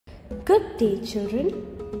Good day, children.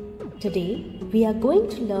 Today we are going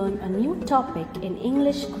to learn a new topic in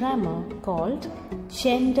English grammar called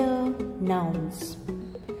gender nouns.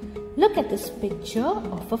 Look at this picture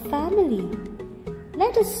of a family.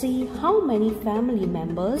 Let us see how many family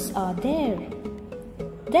members are there.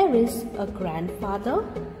 There is a grandfather,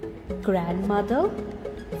 grandmother,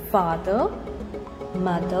 father,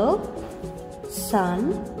 mother,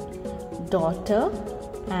 son, daughter,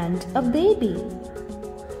 and a baby.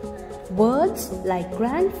 Words like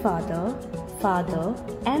grandfather, father,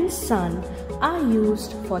 and son are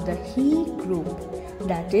used for the he group,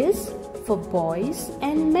 that is, for boys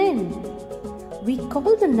and men. We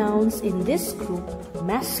call the nouns in this group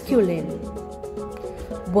masculine.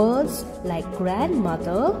 Words like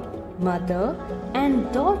grandmother, mother,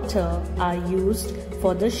 and daughter are used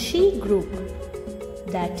for the she group,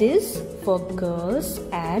 that is, for girls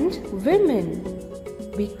and women.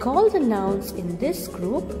 We call the nouns in this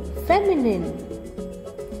group feminine.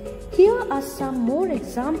 Here are some more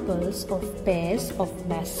examples of pairs of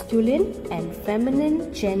masculine and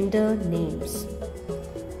feminine gender names.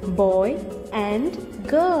 Boy and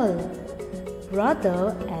girl,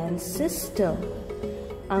 brother and sister,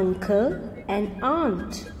 uncle and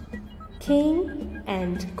aunt, king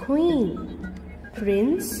and queen,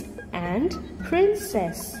 prince and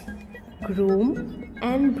princess, groom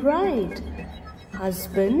and bride,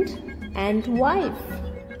 husband and wife.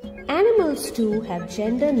 Animals too have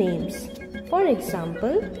gender names. For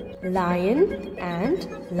example, lion and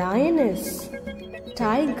lioness,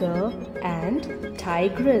 tiger and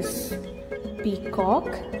tigress, peacock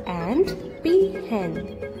and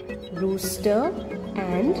peahen, rooster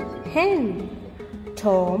and hen,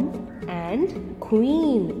 tom and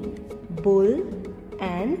queen, bull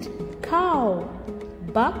and cow,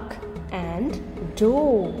 buck and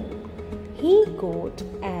doe, he-goat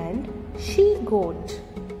and she-goat,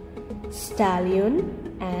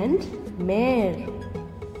 stallion and mare.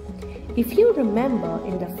 If you remember,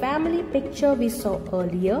 in the family picture we saw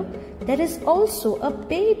earlier, there is also a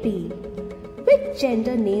baby. Which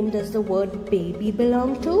gender name does the word baby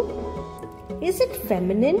belong to? Is it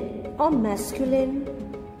feminine or masculine?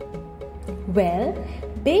 Well,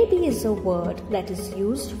 baby is a word that is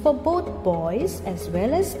used for both boys as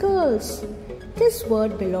well as girls. This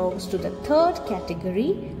word belongs to the third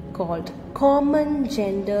category called common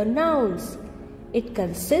gender nouns. It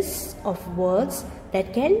consists of words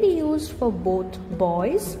that can be used for both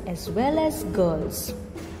boys as well as girls.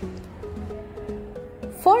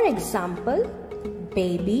 For example,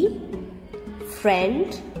 baby,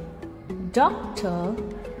 friend, doctor,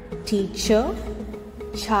 teacher,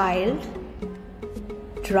 child,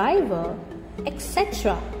 driver,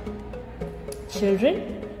 etc.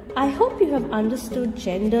 Children, I hope you have understood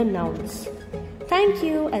gender nouns. Thank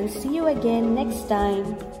you and see you again next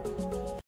time.